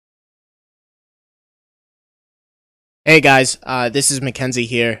Hey guys, this is Mackenzie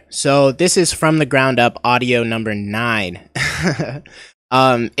here. So this is from the ground up audio number 9.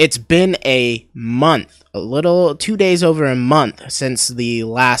 It's been a month, 2 days over a month since the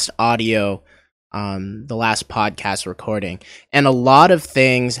last audio, the last podcast recording, and a lot of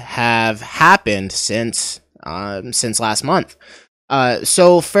things have happened since last month.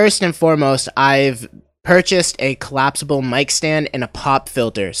 So first and foremost, I've purchased a collapsible mic stand and a pop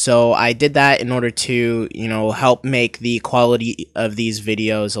filter. So I did that in order to, help make the quality of these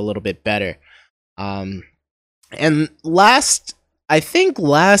videos a little bit better. And I think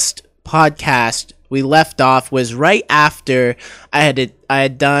last podcast we left off was right after I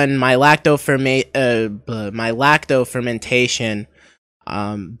had done my lacto fermentation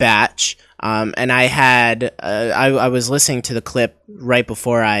batch. And I was listening to the clip right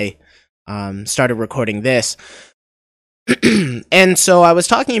before I started recording this. And so I was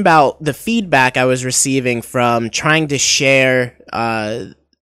talking about the feedback I was receiving from trying to share the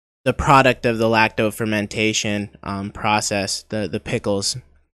product of the lacto fermentation process, the pickles.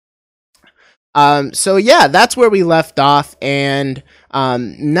 So yeah, that's where we left off, and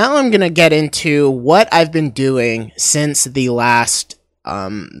now I'm gonna get into what I've been doing since the last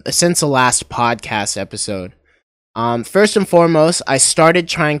podcast episode. First and foremost, I started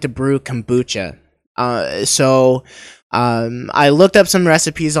trying to brew kombucha. I looked up some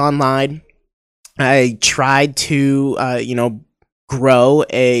recipes online. I tried to, grow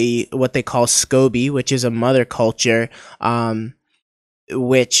what they call SCOBY, which is a mother culture,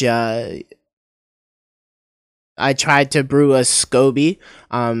 which I tried to brew a SCOBY,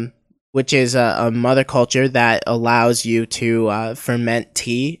 which is a mother culture that allows you to ferment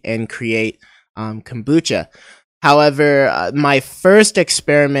tea and create kombucha. However, my first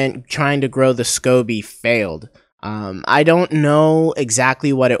experiment trying to grow the SCOBY failed. I don't know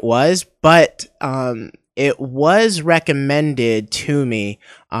exactly what it was, but it was recommended to me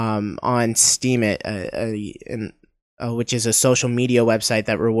on Steemit, which is a social media website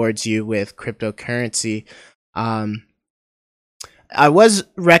that rewards you with cryptocurrency. It was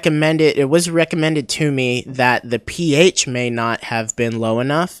recommended to me that the pH may not have been low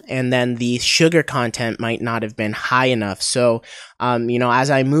enough, and then the sugar content might not have been high enough. So, as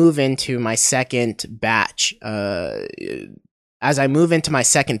I move into my second batch, of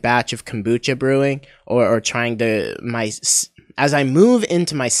kombucha brewing, as I move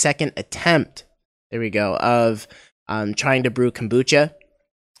into my second attempt, of trying to brew kombucha,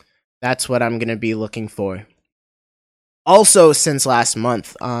 that's what I'm going to be looking for. Also, since last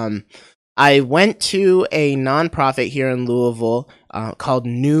month, I went to a nonprofit here in Louisville called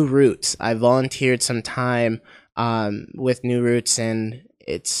New Roots. I volunteered some time with New Roots, and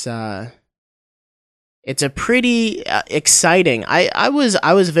it's a pretty exciting. I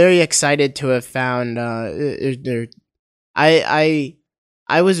was very excited to have found. I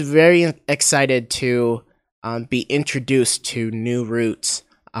was very excited to be introduced to New Roots.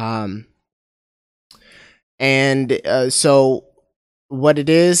 So what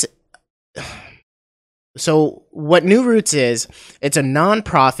New Roots is, it's a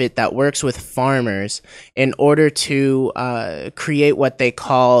nonprofit that works with farmers in order to create what they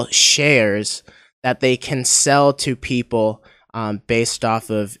call shares that they can sell to people based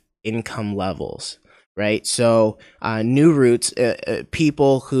off of income levels, right? So New Roots,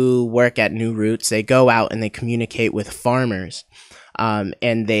 people who work at New Roots, they go out and they communicate with farmers.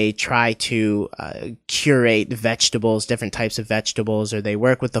 And they try to curate vegetables, different types of vegetables, or they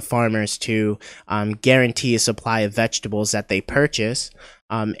work with the farmers to guarantee a supply of vegetables that they purchase.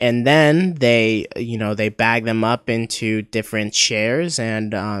 And then they bag them up into different shares,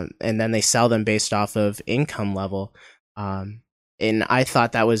 and then they sell them based off of income level. And I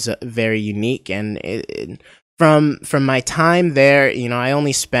thought that was very unique. And from my time there, I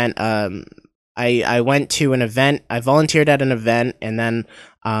only spent I went to an event. I volunteered at an event, and then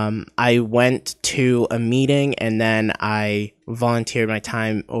I went to a meeting, and then I volunteered my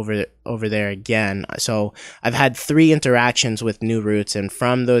time over there again. So I've had 3 interactions with New Roots, and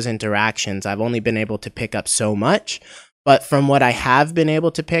from those interactions, I've only been able to pick up so much. But from what I have been able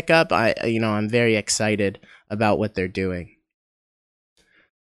to pick up, I'm very excited about what they're doing.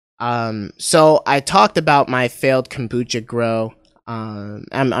 So I talked about my failed kombucha grow.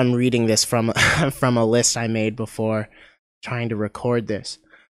 I'm reading this from from a list I made before trying to record this.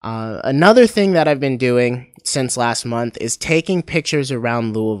 Another thing that I've been doing since last month is taking pictures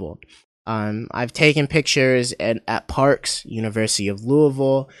around Louisville. I've taken pictures at parks, University of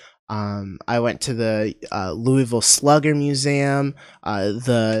Louisville, I went to the Louisville Slugger Museum.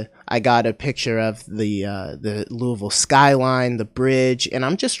 I got a picture of the Louisville skyline, the bridge, and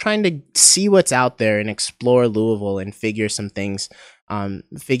I'm just trying to see what's out there and explore Louisville and figure some things,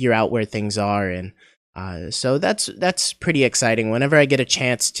 figure out where things are, and so that's pretty exciting. Whenever I get a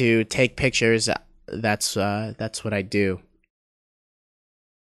chance to take pictures, that's what I do.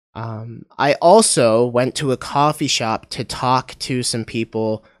 I also went to a coffee shop to talk to some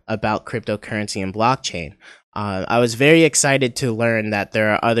people about cryptocurrency and blockchain. I was very excited to learn that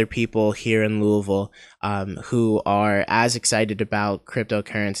there are other people here in Louisville who are as excited about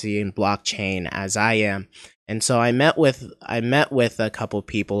cryptocurrency and blockchain as I am. And so I met with a couple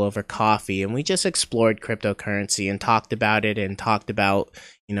people over coffee, and we just explored cryptocurrency and talked about it, and talked about,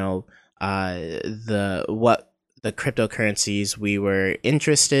 you know, the cryptocurrencies we were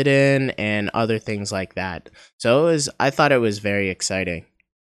interested in and other things like that. So I thought it was very exciting.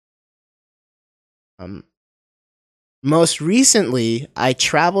 Most recently, I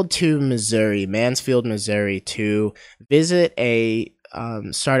traveled to Missouri, Mansfield, Missouri, to visit a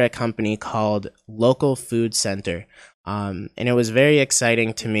startup company called Local Food Center, and it was very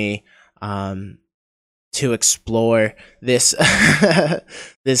exciting to me to explore this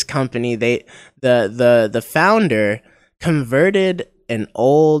this company. The founder converted an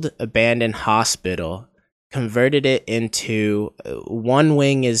old abandoned hospital, converted it into one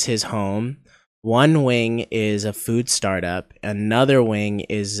wing is his home, one wing is a food startup, another wing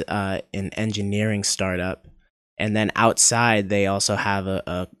is an engineering startup, and then outside they also have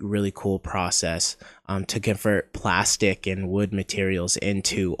a really cool process to convert plastic and wood materials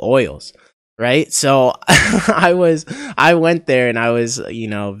into oils. Right. So I went there and I was,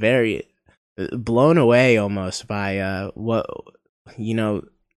 very blown away almost by what,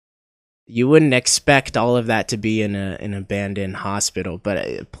 you wouldn't expect all of that to be in an abandoned hospital,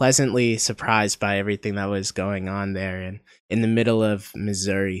 but pleasantly surprised by everything that was going on there and in the middle of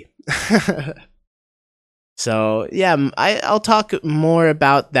Missouri. So yeah, I'll talk more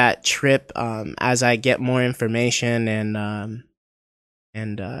about that trip as I get more information and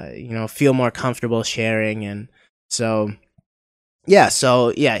feel more comfortable sharing. And so yeah,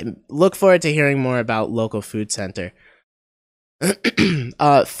 look forward to hearing more about Local Food Center.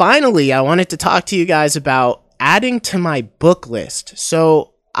 Finally, I wanted to talk to you guys about adding to my book list.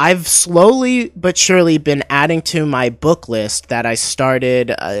 So I've slowly but surely been adding to my book list that I started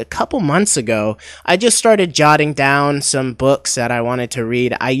a couple months ago. I just started jotting down some books that I wanted to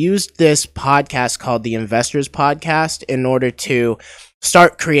read. I used this podcast called The Investors Podcast in order to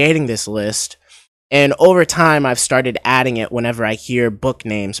start creating this list. And over time, I've started adding it whenever I hear book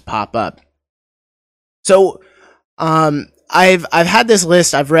names pop up. So, I've had this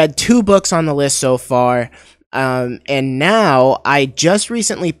list. I've read 2 books on the list so far. And now I just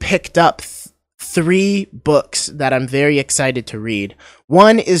recently picked up 3 books that I'm very excited to read.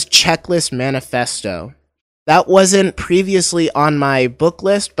 One is Checklist Manifesto. That wasn't previously on my book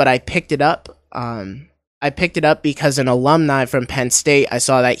list, but I picked it up. I picked it up because an alumni from Penn State, I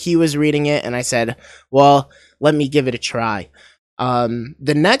saw that he was reading it, and I said, well, let me give it a try.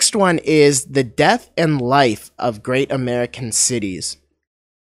 The next one is The Death and Life of Great American Cities.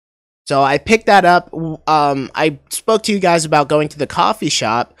 So I picked that up. I spoke to you guys about going to the coffee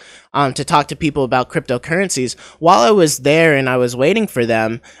shop to talk to people about cryptocurrencies. While I was there and I was waiting for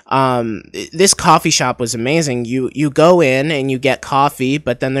them, this coffee shop was amazing. You go in and you get coffee,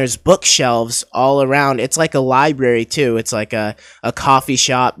 but then there's bookshelves all around. It's like a library too. It's like a coffee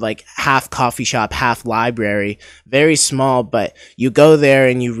shop, like half coffee shop, half library. Very small, but you go there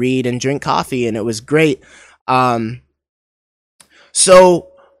and you read and drink coffee, and it was great.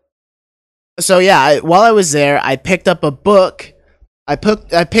 So yeah, while I was there, I picked up a book. I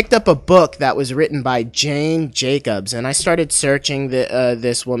picked up a book that was written by Jane Jacobs, and I started searching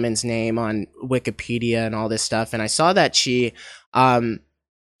this woman's name on Wikipedia and all this stuff, and I saw that she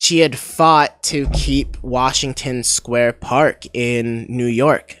had fought to keep Washington Square Park in New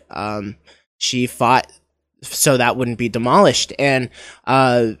York. She fought so that wouldn't be demolished, and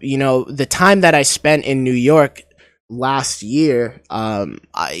the time that I spent in New York last year,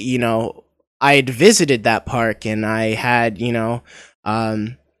 I had visited that park, and I had,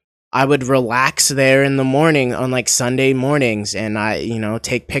 I would relax there in the morning on like Sunday mornings, and I,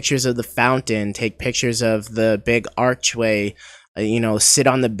 take pictures of the fountain, take pictures of the big archway, sit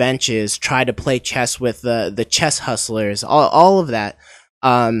on the benches, try to play chess with the chess hustlers, all of that.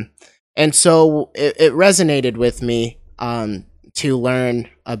 And so it resonated with me to learn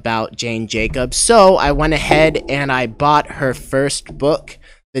about Jane Jacobs. So I went ahead and I bought her first book,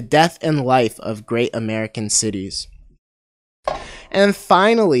 The Death and Life of Great American Cities. And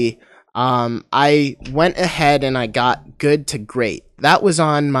finally, I went ahead and I got good to great. That was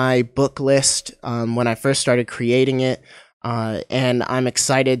on my book list when I first started creating it. And I'm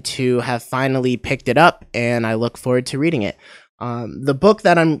excited to have finally picked it up, and I look forward to reading it. The book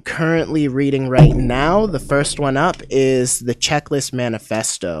that I'm currently reading right now, the first one up, is The Checklist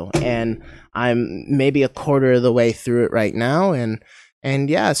Manifesto, and I'm maybe a quarter of the way through it right now, and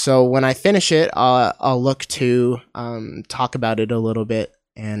yeah, so when I finish it, I'll look to talk about it a little bit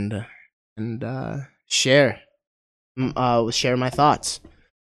and share my thoughts.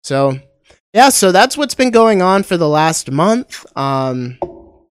 So yeah, so that's what's been going on for the last month.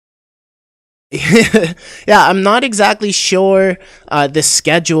 Yeah, I'm not exactly sure the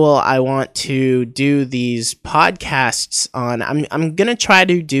schedule I want to do these podcasts on. I'm gonna try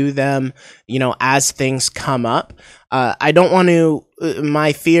to do them, as things come up. I don't want to.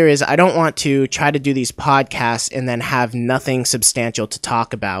 My fear is I don't want to try to do these podcasts and then have nothing substantial to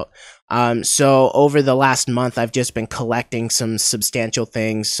talk about. So over the last month, I've just been collecting some substantial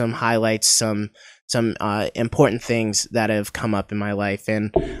things, some highlights, some important things that have come up in my life,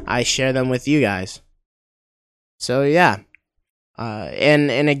 and I share them with you guys. So yeah,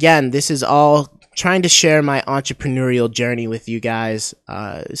 and again, this is all trying to share my entrepreneurial journey with you guys,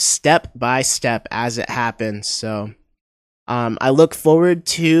 step by step as it happens. So I look forward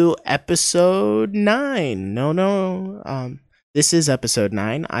to episode 9. No, this is episode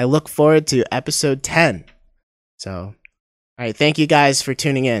 9. I look forward to episode 10. So, all right, thank you guys for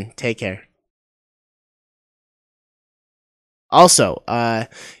tuning in. Take care. Also,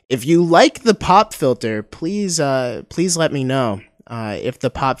 if you like the pop filter, please let me know.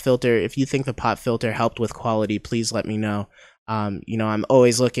 If you think the pop filter helped with quality, please let me know. I'm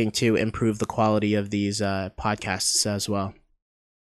always looking to improve the quality of these podcasts as well.